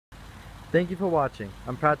Thank you for watching.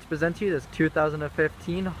 I'm proud to present to you this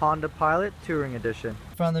 2015 Honda Pilot Touring Edition.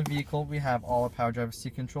 From the vehicle, we have all our power driver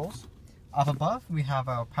seat controls. Up above, we have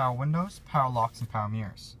our power windows, power locks, and power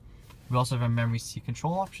mirrors. We also have our memory seat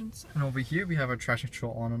control options, and over here we have our traction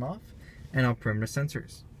control on and off, and our perimeter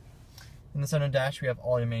sensors. In the center dash, we have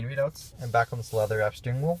all your main readouts, and back on this leather-wrapped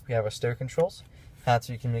steering wheel, we have our stereo controls,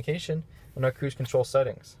 hands-free communication, and our cruise control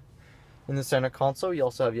settings. In the center console, you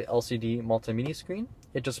also have your LCD multimedia screen.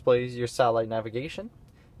 It displays your satellite navigation,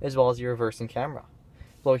 as well as your reversing camera.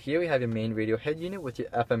 Below here, we have your main radio head unit with your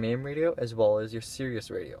FM/AM radio, as well as your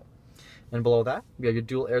Sirius radio. And below that, we have your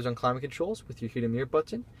dual airzone climate controls with your heated mirror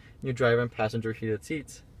button, and your driver and passenger heated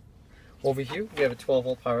seats. Over here, we have a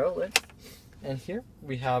 12-volt power outlet. And here,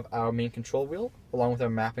 we have our main control wheel, along with our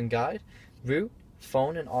map and guide, route,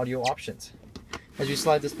 phone, and audio options. As you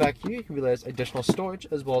slide this back here, you can realize additional storage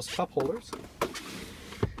as well as cup holders.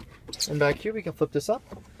 And back here, we can flip this up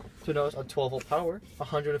to notice a 12-volt power,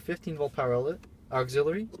 115-volt power outlet,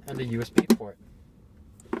 auxiliary, and a USB port.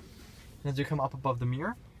 And as you come up above the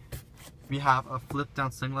mirror, we have a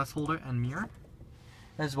flip-down sunglass holder and mirror,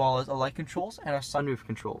 as well as a light controls and our sunroof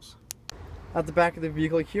controls. At the back of the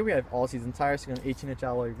vehicle here, we have all-season tires on 18-inch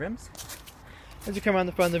alloy rims. As you come around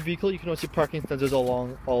the front of the vehicle, you can notice your parking sensors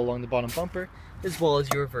all along the bottom bumper, as well as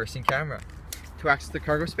your reversing camera. To access the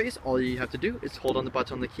cargo space, all you have to do is hold on the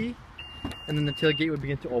button on the key, and then the tailgate will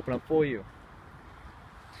begin to open up for you.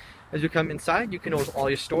 As you come inside, you can notice all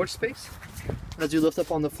your storage space. And as you lift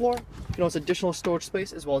up on the floor, you can notice additional storage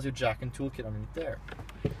space, as well as your jack and toolkit underneath there.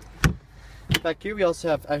 Back here, we also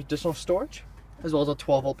have additional storage, as well as a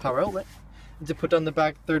 12-volt power outlet. And to put down the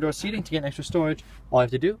back third row seating to get extra storage, all you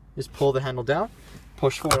have to do is pull the handle down,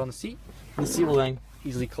 push forward on the seat, and the seat will then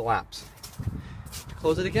easily collapse. To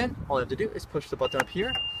close it again, all you have to do is push the button up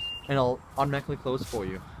here, and it'll automatically close for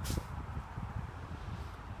you.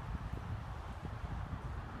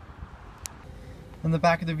 In the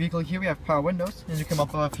back of the vehicle here, we have power windows. As you come up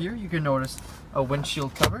above here, you can notice a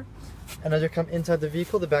windshield cover. And as you come inside the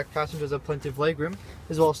vehicle, the back passengers have plenty of legroom,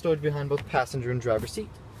 as well as storage behind both passenger and driver seat.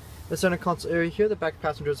 The center console area here, the back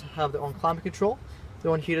passengers have their own climate control,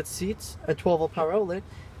 their own heated seats, a 12-volt power outlet,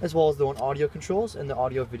 as well as their own audio controls and the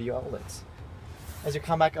audio-video outlets. As you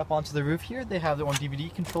come back up onto the roof here, they have their own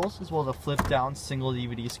DVD controls, as well as a flip-down single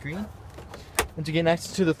DVD screen. And to get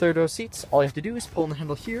next to the third row seats, all you have to do is pull on the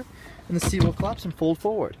handle here, and the seat will collapse and fold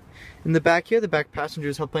forward. In the back here, the back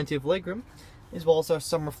passengers have plenty of legroom, as well as our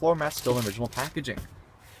summer floor mats still in original packaging.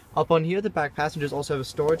 Up on here, the back passengers also have a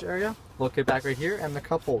storage area, located back right here, and the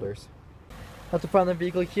cup holders. At the front of the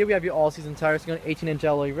vehicle here, we have your all-season tires on 18-inch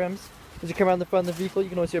alloy rims. As you come around the front of the vehicle, you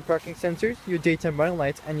can also see your parking sensors, your daytime running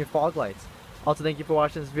lights, and your fog lights. Also, thank you for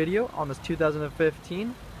watching this video on this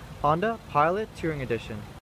 2015 Honda Pilot Touring Edition.